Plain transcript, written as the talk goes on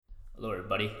Hello,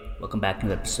 everybody. Welcome back to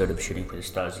another episode of Shooting for the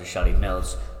Stars with Shotty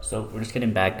Mills. So we're just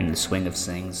getting back into the swing of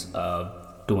things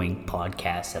of doing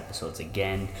podcast episodes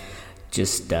again.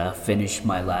 Just finished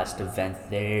my last event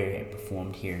there. I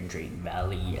performed here in Drayton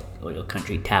Valley at Oil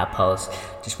Country Tap House.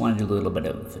 Just wanted to do a little bit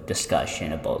of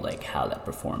discussion about like how that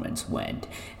performance went,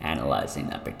 analyzing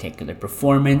that particular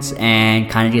performance, and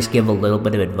kind of just give a little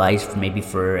bit of advice for maybe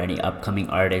for any upcoming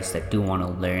artists that do want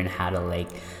to learn how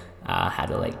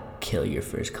to kill your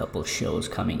first couple shows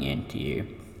coming into your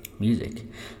music.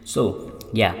 So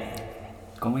yeah,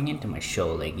 going into my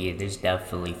show, there's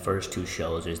definitely first two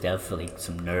shows. There's definitely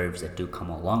some nerves that do come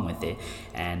along with it,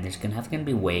 and there's gonna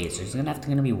be ways. There's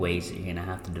gonna be ways that you're gonna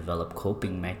have to develop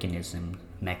coping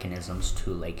mechanisms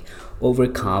to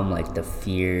overcome the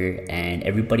fear. And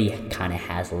everybody kind of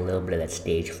has a little bit of that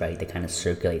stage fright that kind of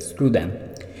circulates through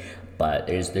them. But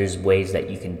there's ways that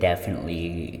you can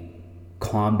definitely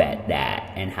combat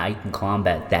that, and how you can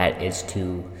combat that is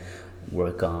to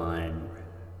work on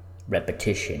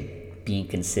repetition, being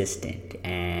consistent.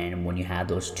 And when you have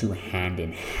those two hand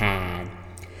in hand,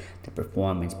 the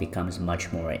performance becomes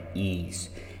much more at ease.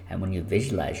 And when you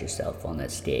visualize yourself on that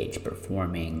stage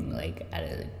performing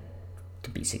to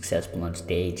be successful on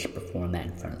stage, perform that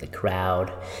in front of the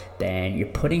crowd, then you're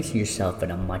putting yourself at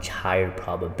a much higher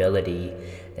probability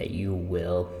that you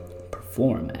will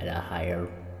perform at a higher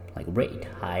rate,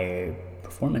 higher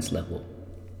performance level.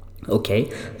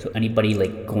 Okay, so anybody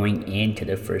going into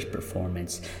their first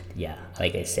performance,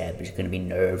 like I said, there's going to be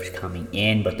nerves coming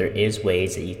in, but there is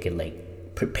ways that you can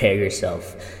prepare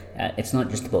yourself. It's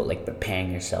not just about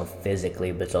preparing yourself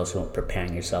physically, but it's also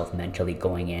preparing yourself mentally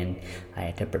going in. I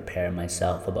had to prepare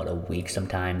myself about a week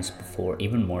sometimes before,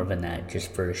 even more than that,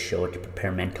 just for a show, to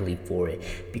prepare mentally for it,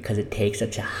 because it takes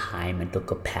such a high mental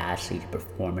capacity to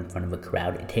perform in front of a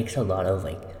crowd. It takes a lot of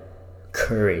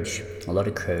courage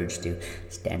to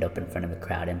stand up in front of a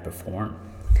crowd and perform.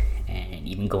 And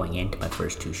even going into my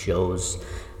first two shows,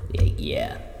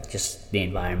 just the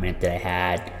environment that I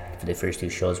had for the first two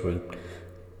shows were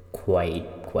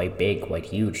quite big, quite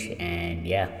huge. And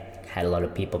had a lot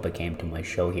of people that came to my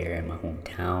show here in my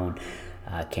hometown,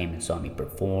 came and saw me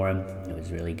perform. It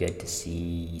was really good to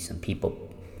see some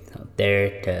people out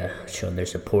there to show their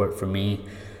support for me.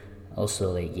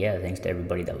 Also, thanks to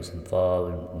everybody that was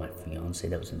involved, my fiance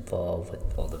that was involved with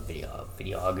all the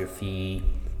videography,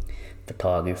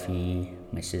 photography,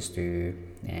 my sister,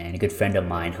 and a good friend of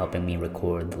mine helping me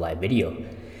record the live video.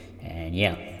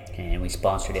 And we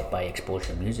sponsored it by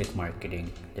Exposure Music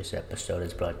Marketing. This episode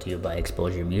is brought to you by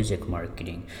Exposure Music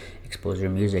Marketing. Exposure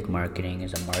Music Marketing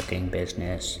is a marketing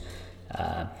business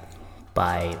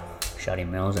by Shotty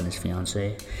Mills and his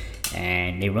fiance.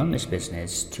 And they run this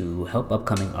business to help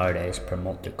upcoming artists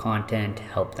promote their content,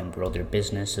 help them grow their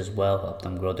business as well, help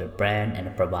them grow their brand, and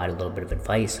to provide a little bit of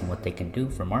advice on what they can do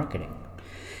for marketing.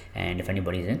 And if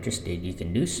anybody's interested, you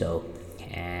can do so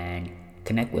and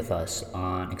connect with us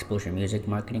on Exposure Music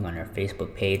Marketing on our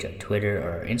Facebook page, our Twitter,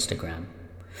 or our Instagram.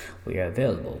 We are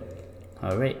available.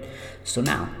 Alright, so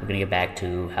now we're going to get back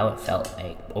to how it felt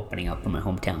opening up for my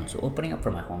hometown. So opening up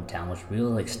for my hometown was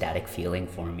real ecstatic feeling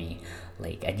for me.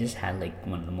 I just had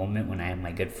when the moment when I had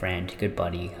my good friend, good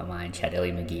buddy of mine,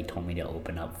 Shotty McGee, told me to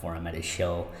open up for him at his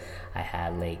show. I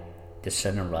had the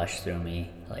sudden rush through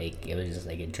me. It was just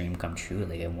a dream come true.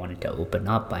 I wanted to open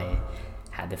up. I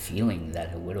had the feeling that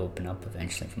I would open up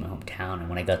eventually for my hometown. And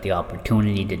when I got the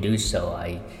opportunity to do so,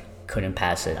 I couldn't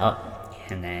pass it up.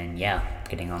 And then,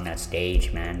 getting on that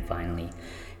stage, man, finally,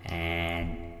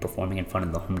 and performing in front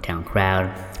of the hometown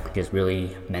crowd just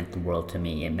really meant the world to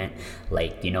me. It meant,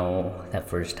 that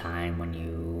first time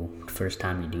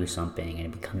you do something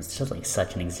and it becomes just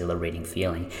such an exhilarating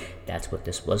feeling. That's what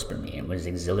this was for me. It was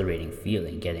an exhilarating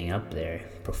feeling, getting up there,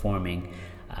 performing,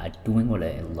 doing what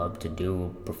I love to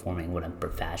do, performing what I'm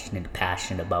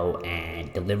passionate about,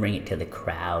 and delivering it to the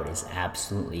crowd is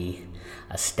absolutely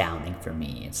astounding for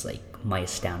me. It's my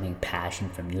astounding passion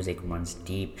for music runs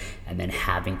deep, and then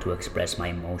having to express my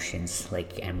emotions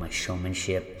and my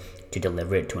showmanship to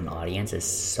deliver it to an audience is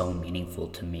so meaningful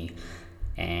to me.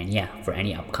 And for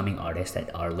any upcoming artists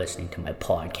that are listening to my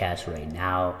podcast right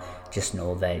now, just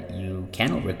know that you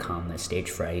can overcome the stage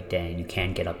fright and you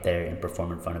can get up there and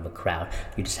perform in front of a crowd.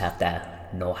 You just have to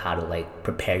know how to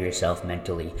prepare yourself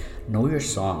mentally. Know your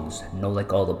songs. Know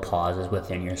all the pauses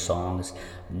within your songs.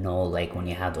 Know when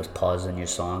you have those pauses in your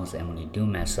songs, and when you do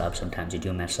mess up, sometimes you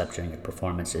do mess up during your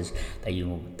performances, the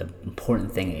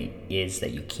important thing is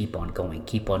that you keep on going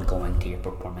to your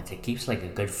performance. It keeps a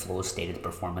good flow state of the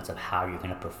performance of how you're going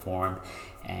to perform,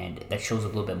 and that shows a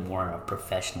little bit more of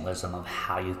professionalism of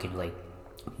how you can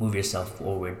move yourself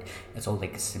forward. It's all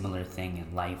like a similar thing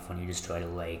in life when you just try to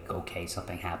like, okay,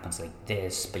 something happens like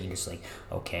this, but you just like,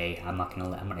 okay, I'm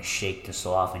gonna shake this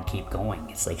off and keep going.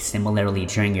 It's like similarly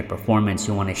during your performance,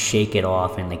 you want to shake it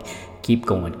off and like keep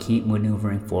going, keep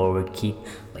maneuvering forward, keep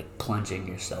like plunging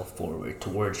yourself forward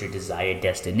towards your desired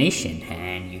destination,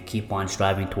 and you keep on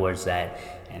striving towards that,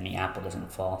 and the apple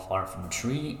doesn't fall far from the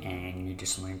tree, and you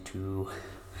just learn to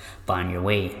find your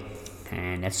way.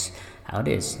 And that's how it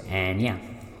is. And yeah,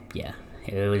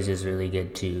 it was just really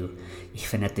good to,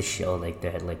 even at the show, like they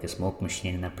had like a smoke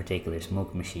machine, and that particular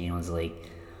smoke machine was like,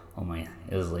 oh my,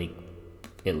 it was like,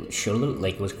 it showed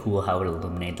like, it was cool how it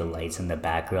illuminated the lights in the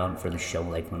background for the show,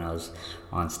 like when I was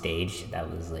on stage.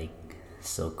 That was like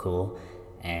so cool,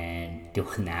 and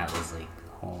doing that was like,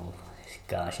 oh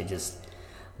gosh, it just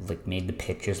like made the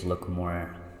pictures look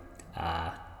more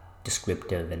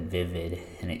descriptive and vivid,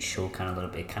 and it showed kind of a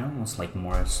little bit, kind of almost like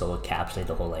more so encapsulate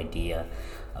the whole idea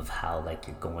of how like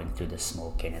you're going through the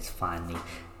smoke and it's finally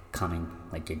coming,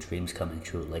 like your dreams coming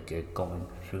true, like you're going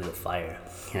through the fire.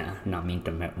 Yeah, not mean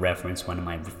to reference one of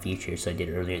my features I did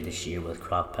earlier this year with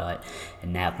Crockpot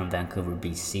and Nat from Vancouver,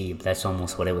 BC, but that's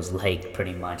almost what it was like,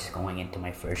 pretty much going into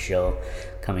my first show,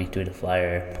 coming through the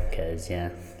fire, because yeah,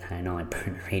 I know I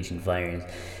burned raging fires.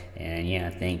 And yeah,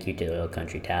 thank you to Oil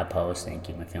Country Tap House. Thank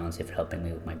you, my fiance, for helping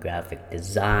me with my graphic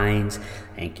designs.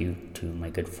 Thank you to my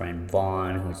good friend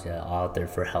Vaughn, who's the author,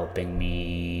 for helping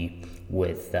me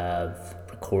with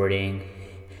recording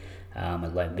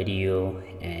a live video.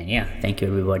 And yeah, thank you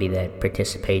everybody that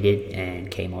participated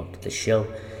and came out to the show.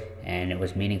 And it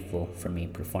was meaningful for me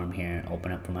to perform here and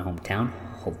open up for my hometown.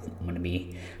 Hope I'm going to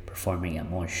be performing at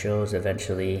more shows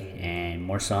eventually, and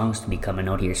more songs to be coming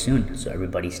out here soon. So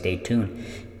everybody stay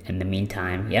tuned. In the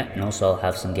meantime, yeah, and also I'll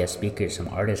have some guest speakers, some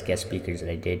artist guest speakers that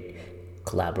I did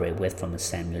collaborate with from the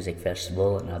Sand Music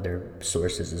Festival and other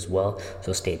sources as well.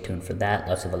 So stay tuned for that.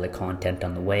 Lots of other content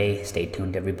on the way. Stay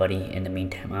tuned, everybody. In the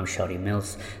meantime, I'm Shotty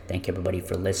Mills. Thank you everybody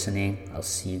for listening. I'll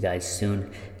see you guys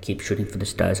soon. Keep shooting for the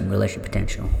stars and realize your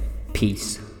potential.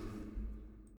 Peace.